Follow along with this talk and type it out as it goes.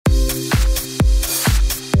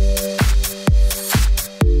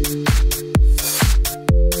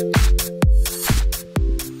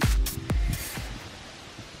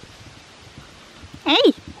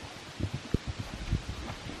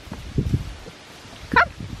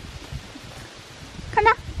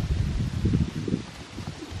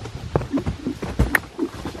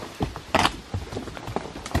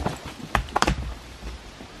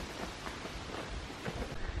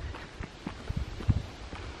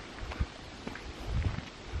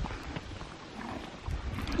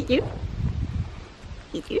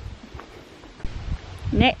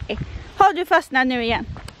Nej. Har du fastnat nu igen?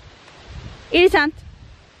 Är det sant?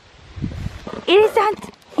 Är det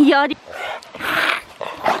sant? Ja, det...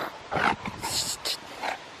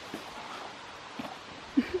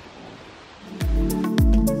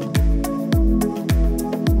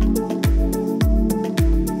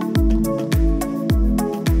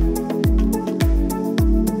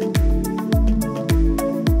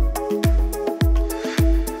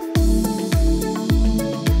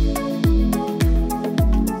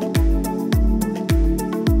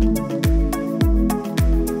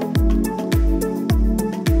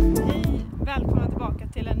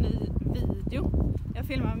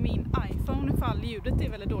 Ljudet är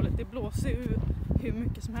väldigt dåligt, det blåser ju hur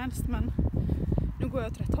mycket som helst, men nu går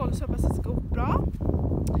jag åt rätt håll så jag hoppas att det ska gå bra.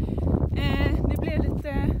 Det blev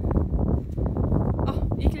lite,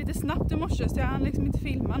 gick lite snabbt i morse så jag hann liksom inte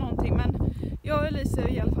filma någonting, men jag och Elise är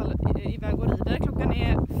i alla fall iväg och rider. Klockan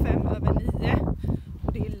är 9:05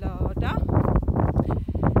 och det är lördag.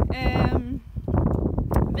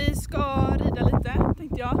 Vi ska rida lite,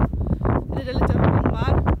 tänkte jag. Rida lite över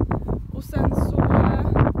bommar och sen så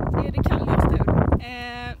är det Kallios tur.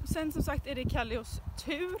 Sen som sagt är det Kallios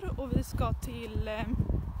tur och vi ska till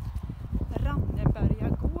Ranneberga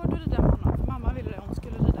gård och rida med honom. För mamma ville det, hon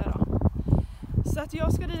skulle rida idag. Så att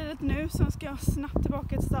jag ska rida lite nu, sen ska jag snabbt tillbaka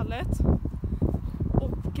till stallet.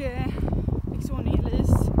 Och fixa ordning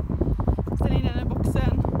Elise, ställa in den i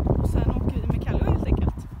boxen och sen åker vi med Kallio helt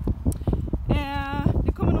enkelt.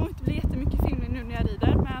 Det kommer nog inte bli jättemycket filmning nu när jag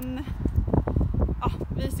rider, men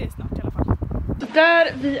vi ses snart i alla fall. Så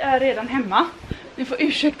där, vi är redan hemma. Ni får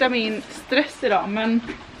ursäkta min stress idag, men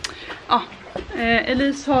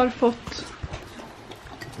Elise har fått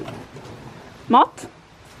mat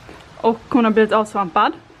och hon har blivit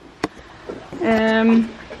avsvampad.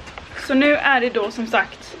 Så nu är det då som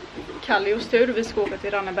sagt Kallios tur. Vi ska åka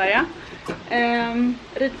till Ranneberga.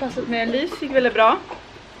 Ridpasset med Elise gick väldigt bra.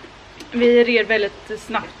 Vi red väldigt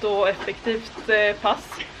snabbt och effektivt pass.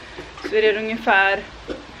 Så vi red ungefär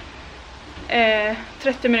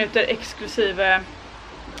 30 minuter exklusive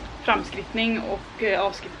framskrittning och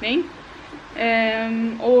avskrittning.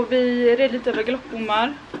 Och vi red lite över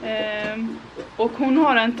galoppbommar. Och hon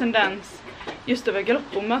har en tendens just över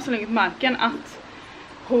galoppbommar så länge på marken att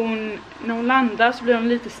hon, när hon landar så blir hon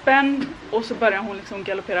lite spänd och så börjar hon liksom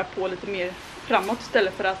galoppera på lite mer framåt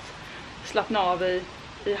istället för att slappna av i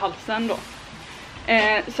halsen då.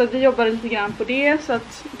 Så att vi jobbar lite grann på det, så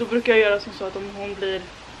att då brukar jag göra som så att om hon blir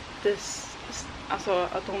alltså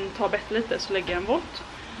att hon tar bett lite så lägger jag en volt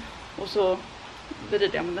och så rider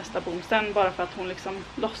jag med nästa bom sen, bara för att hon liksom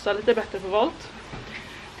lossar lite bättre på volt.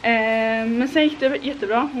 Men sen gick det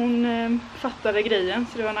jättebra, hon fattade grejen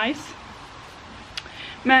så det var nice.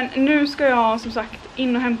 Men nu ska jag som sagt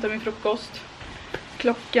in och hämta min frukost.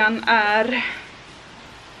 Klockan är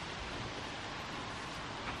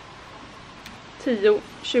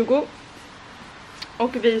 10:20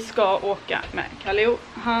 och vi ska åka med Kallio.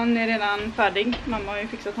 Han är redan färdig, mamma har ju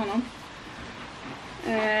fixat honom.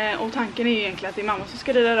 Och tanken är ju egentligen att det är mamma som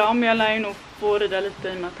ska rida idag, men jag lär ju nog få rida lite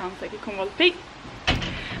i och med att han säkert kommer vara lite pigg.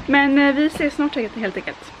 Men vi ses snart helt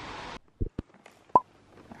enkelt.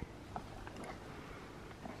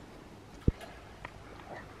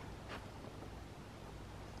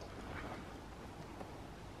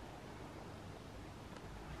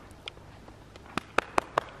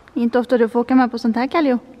 Inte ofta du får åka med på sånt här,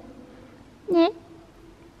 Kallio? Nej.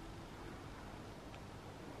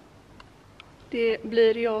 Det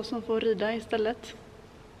blir jag som får rida istället.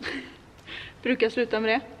 Brukar sluta med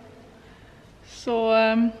det. Så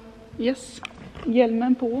yes,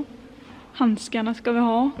 hjälmen på. Handskarna ska vi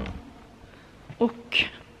ha. Och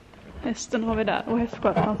hästen har vi där. Och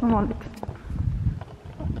hästskötaren som vanligt.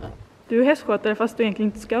 Du är hästskötare fast du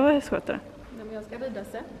egentligen inte ska vara hästskötare. Nej, men jag ska rida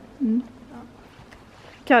sen. Mm. Ja.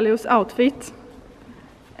 Kallios outfit.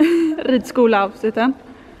 Ridskola-outfiten.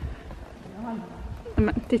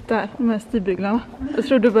 Men titta här, de här stigbyglarna. Jag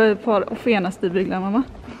tror du börjar ett par fena stigbyglar, mamma.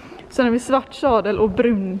 Sen har vi svart sadel och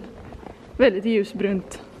brun, väldigt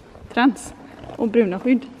ljusbrunt träns. Och bruna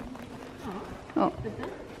skydd. Ja,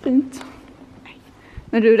 fint.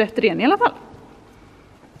 Men du är rätt ren i alla fall.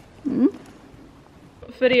 Mm.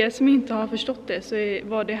 För er som inte har förstått det så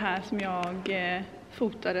var det här som jag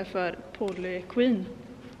fotade för Polly Queen.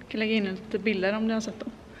 Jag kan lägga in lite bilder om ni har sett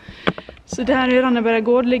dem. Så det här är Ranneberga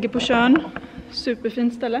gård, ligger på Tjörn.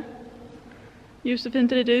 Superfint ställe. Ljus och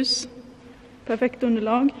fint ridhus. Perfekt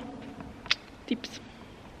underlag. Tips.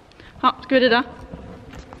 Ja, ska vi rida?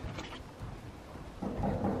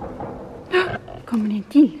 Kommer ni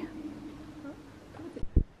till?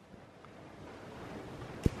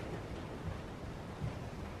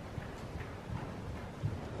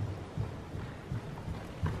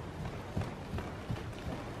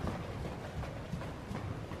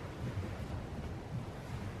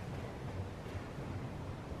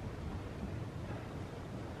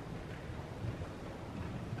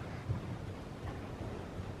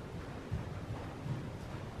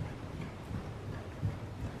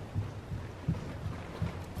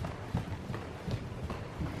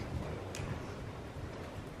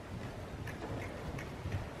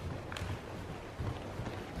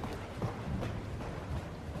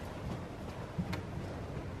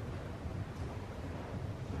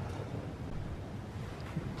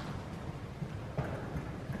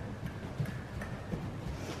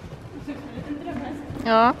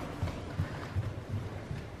 Ja.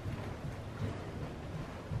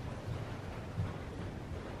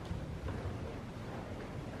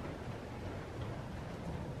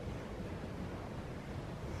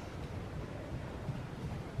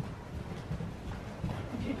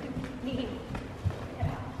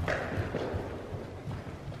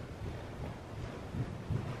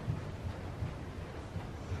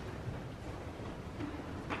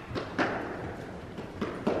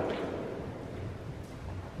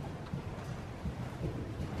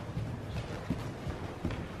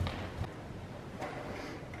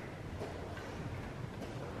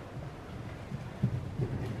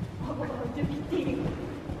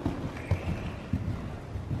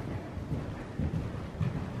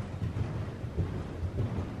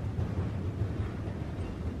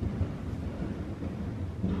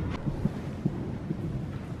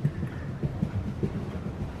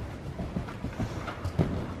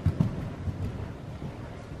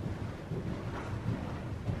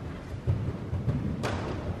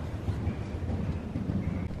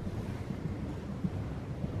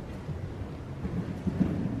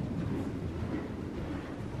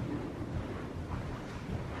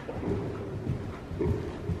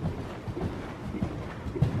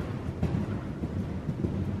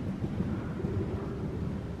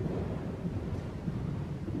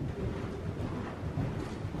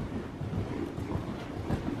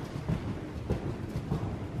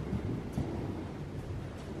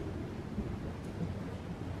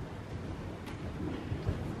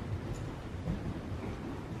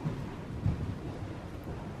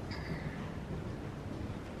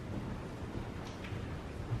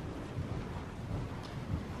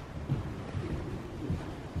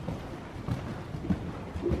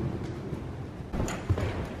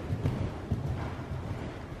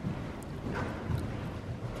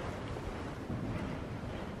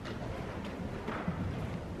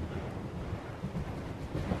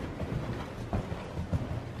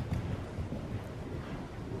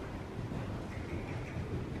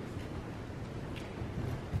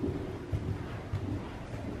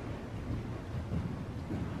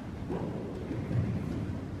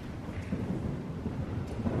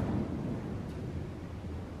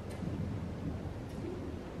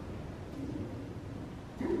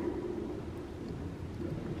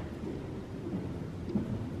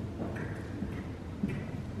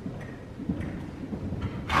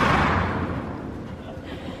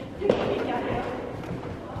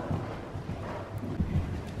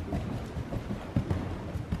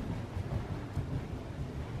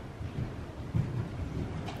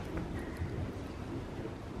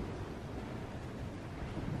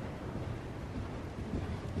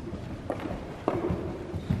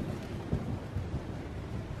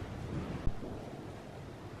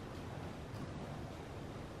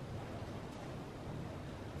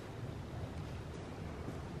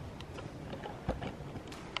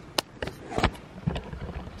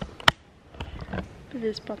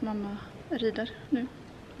 Bevis på att mamma rider nu.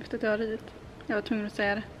 Efter att jag har ridit. Jag var tvungen att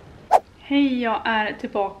säga det. Hej, jag är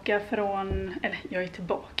tillbaka från... Eller, jag är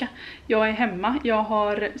tillbaka. Jag är hemma. Jag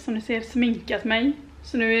har, som ni ser, sminkat mig.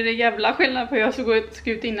 Så nu är det jävla skillnad på hur jag såg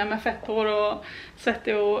ut innan med fett hår och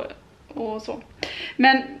svettig och så.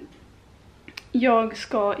 Men jag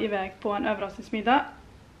ska iväg på en överraskningsmiddag.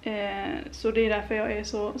 Så det är därför jag är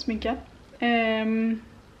så sminkad.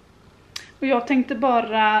 Och jag tänkte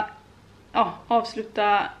bara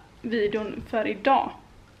avsluta videon för idag.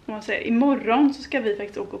 Om man säger, imorgon så ska vi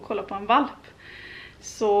faktiskt åka och kolla på en valp.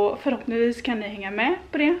 Så förhoppningsvis kan ni hänga med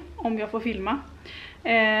på det om jag får filma.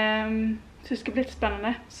 Så det ska bli lite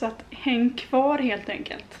spännande. Så att häng kvar helt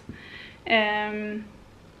enkelt.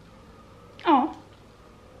 Ja,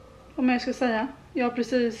 vad jag ska säga. Jag har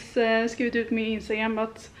precis skrivit ut min Instagram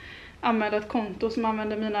att använda ett konto som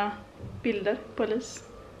använder mina bilder på Elise.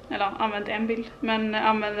 Eller använder en bild, men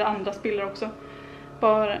använder andras bilder också.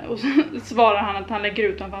 Och så svarar han att han lägger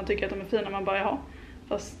ut dem för han tycker att de är fina, man bara ha.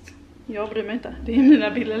 Fast jag bryr mig inte, det är mina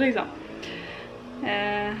bilder liksom.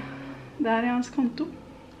 Det här är hans konto.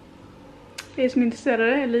 Det är som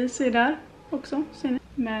intresserade, Elise är där också, ser ni.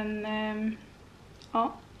 Men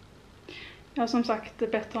ja, jag har som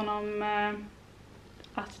sagt bett honom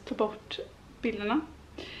att ta bort bilderna.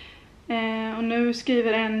 Och nu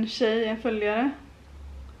skriver en följare.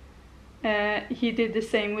 He did the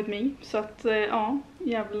same with me. Så att ja,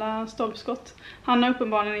 jävla stolpskott. Han har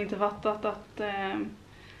uppenbarligen inte fattat att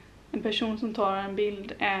en person som tar en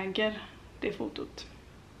bild äger det fotot.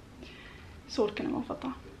 Så kan det vara,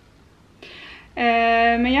 fatta.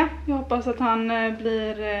 Men ja, jag hoppas att han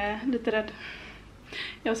blir lite rädd.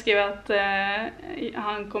 Jag skrev att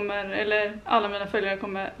han kommer, eller alla mina följare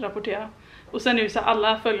kommer rapportera. Och sen är det så här,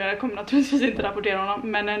 alla följare kommer naturligtvis inte rapportera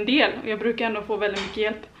honom, men en del. Och jag brukar ändå få väldigt mycket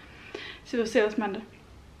hjälp. Så vi får se vad som händer.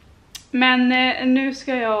 Men nu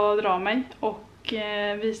ska jag dra mig och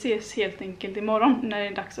vi ses helt enkelt imorgon när det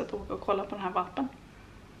är dags att åka och kolla på den här valpen.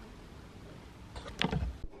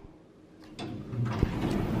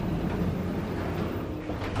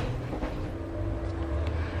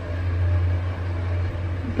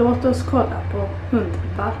 Låt oss kolla på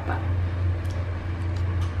hundvalpar.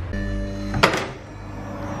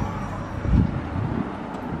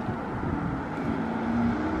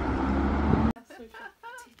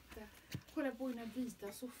 Kolla på dina vita,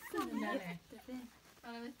 så fina. Jättefin. Ja,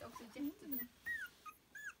 den är också jättefin.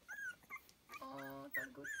 Åh,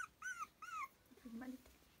 tack gott. Filma lite.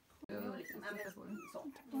 Det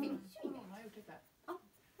finns ju ingen som har gjort det.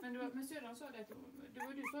 Men syrran sa det att det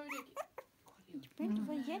var du som sa det. Det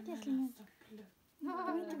var jättesnyggt.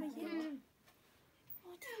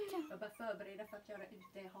 Jag börjar förbereda för att göra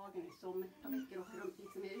ute i hagen som ett par veckor och de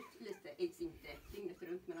liksom är ut lite, inte dygnet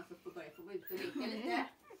runt, men alltså får börja få vara ute och leka lite.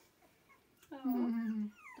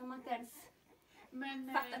 De har inte ens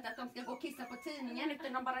fattat att de ska gå och kissa på tidningen,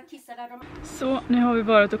 utan de bara kissar där de... Så nu har vi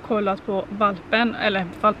varit och kollat på valpen, eller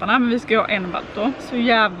valparna, men vi ska ju ha en valp då. Så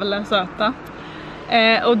jävla söta.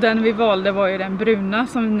 Och den vi valde var ju den bruna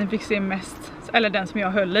som ni fick se mest, eller den som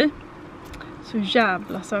jag höll i. Så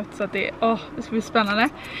jävla söt, så att det ska bli spännande.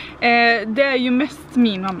 Det är ju mest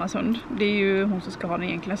min mammas hund. Det är ju hon som ska ha den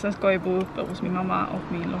egentligen. Sen ska jag bo uppe hos min mamma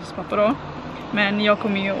och min låtsaspappa då. Men jag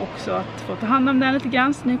kommer ju också att få ta hand om den lite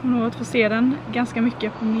grann. Så ni kommer nog att få se den ganska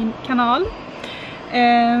mycket på min kanal.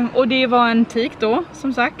 Och det var en tik då,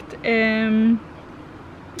 som sagt.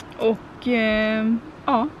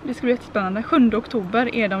 Ja, det ska bli jättespännande. 7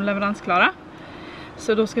 oktober är de leveransklara.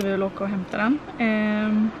 Så då ska vi väl åka och hämta den.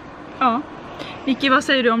 Ja. Nicky, vad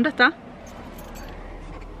säger du om detta?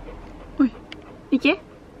 Oj. Nicky?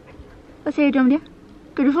 Vad säger du om det?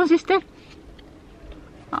 Ska du få en syster?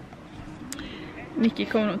 Ja. Nicky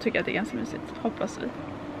kommer nog tycka att det är ganska mysigt. Hoppas vi.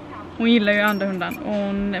 Hon gillar ju andra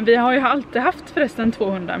hundar. Vi har ju alltid haft förresten 2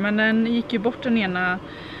 hundar. Men den gick ju bort den ena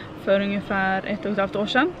för ungefär 1,5 år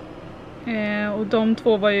sedan. Och de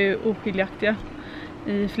 2 var ju oskiljaktiga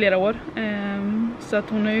i flera år. Så att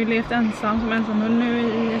hon har ju levt ensam som ensamhund nu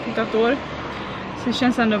i 1,5 år. Så det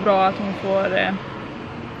känns ändå bra att hon får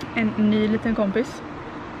en ny liten kompis.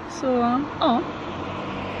 Så ja.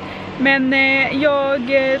 Men jag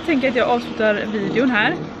tänker att jag avslutar videon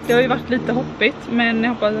här. Det har ju varit lite hoppigt, men jag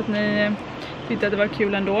hoppas att ni tyckte att det var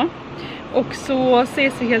kul ändå. Och så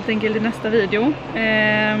ses vi helt enkelt i nästa video.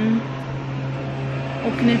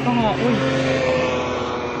 Och ni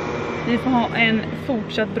får ha en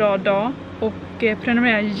fortsatt bra dag. Och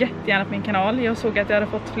prenumerera jättegärna på min kanal. Jag såg att jag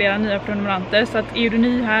hade fått flera nya prenumeranter. Så att är du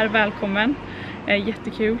ny här, välkommen.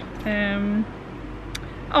 Jättekul.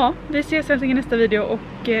 Ja, vi ses helt enkelt i nästa video.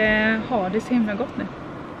 Och ha det så himla gott nu.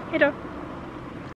 Hejdå!